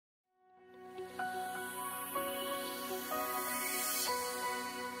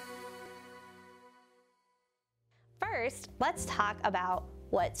First, let's talk about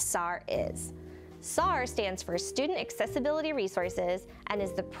what SAR is. SAR stands for Student Accessibility Resources and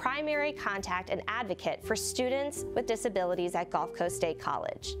is the primary contact and advocate for students with disabilities at Gulf Coast State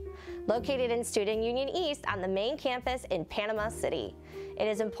College. Located in Student Union East on the main campus in Panama City. It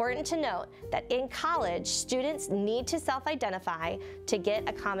is important to note that in college, students need to self-identify to get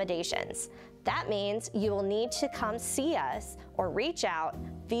accommodations. That means you will need to come see us or reach out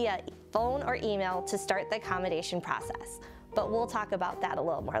via phone or email to start the accommodation process. But we'll talk about that a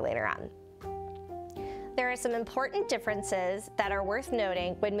little more later on. There are some important differences that are worth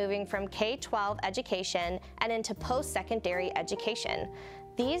noting when moving from K-12 education and into post-secondary education.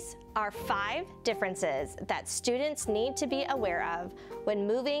 These are 5 differences that students need to be aware of when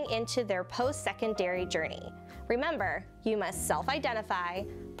moving into their post-secondary journey. Remember, you must self-identify,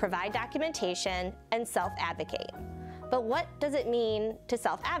 provide documentation, and self-advocate. But what does it mean to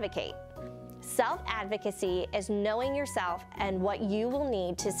self-advocate? Self-advocacy is knowing yourself and what you will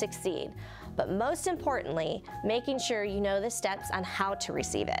need to succeed, but most importantly, making sure you know the steps on how to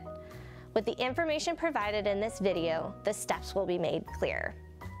receive it. With the information provided in this video, the steps will be made clear.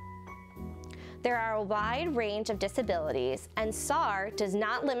 There are a wide range of disabilities, and SAR does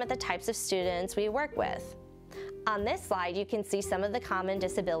not limit the types of students we work with. On this slide, you can see some of the common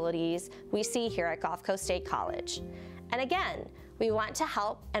disabilities we see here at Gulf Coast State College. And again, we want to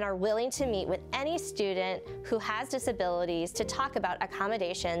help and are willing to meet with any student who has disabilities to talk about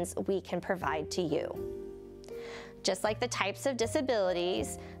accommodations we can provide to you. Just like the types of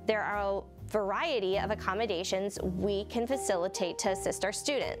disabilities, there are a variety of accommodations we can facilitate to assist our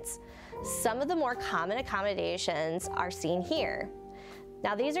students. Some of the more common accommodations are seen here.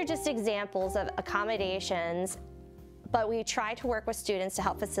 Now, these are just examples of accommodations, but we try to work with students to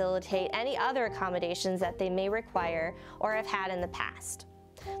help facilitate any other accommodations that they may require or have had in the past.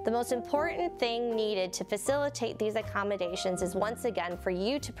 The most important thing needed to facilitate these accommodations is once again for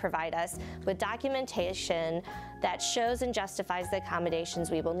you to provide us with documentation that shows and justifies the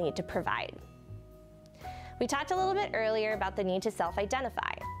accommodations we will need to provide. We talked a little bit earlier about the need to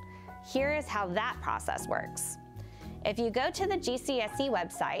self-identify. Here is how that process works. If you go to the GCSE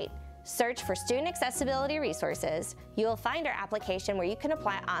website, search for Student Accessibility Resources, you will find our application where you can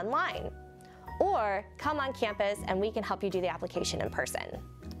apply online. Or come on campus and we can help you do the application in person.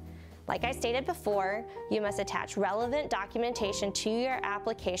 Like I stated before, you must attach relevant documentation to your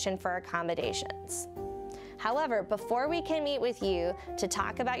application for accommodations. However, before we can meet with you to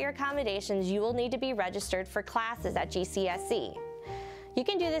talk about your accommodations, you will need to be registered for classes at GCSE. You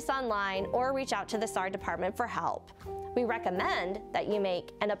can do this online or reach out to the SAR department for help. We recommend that you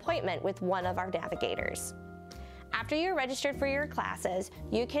make an appointment with one of our navigators. After you're registered for your classes,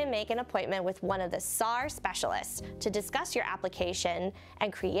 you can make an appointment with one of the SAR specialists to discuss your application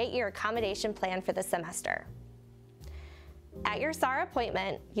and create your accommodation plan for the semester. At your SAR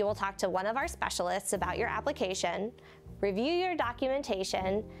appointment, you will talk to one of our specialists about your application, review your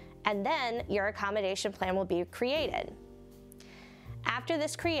documentation, and then your accommodation plan will be created. After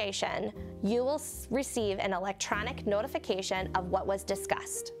this creation, you will receive an electronic notification of what was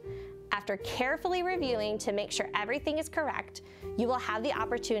discussed. After carefully reviewing to make sure everything is correct, you will have the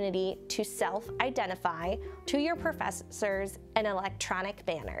opportunity to self-identify to your professors in an electronic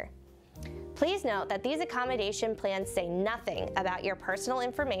manner. Please note that these accommodation plans say nothing about your personal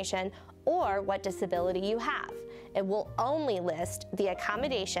information or what disability you have. It will only list the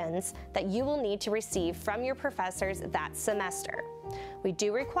accommodations that you will need to receive from your professors that semester. We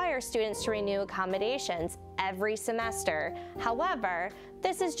do require students to renew accommodations every semester. However,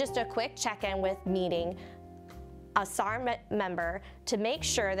 this is just a quick check-in with meeting a SAR member to make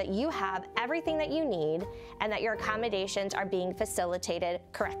sure that you have everything that you need and that your accommodations are being facilitated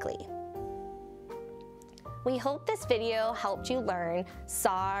correctly. We hope this video helped you learn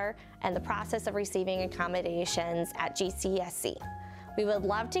SAR and the process of receiving accommodations at GCSE. We would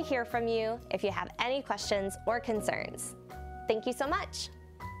love to hear from you if you have any questions or concerns. Thank you so much.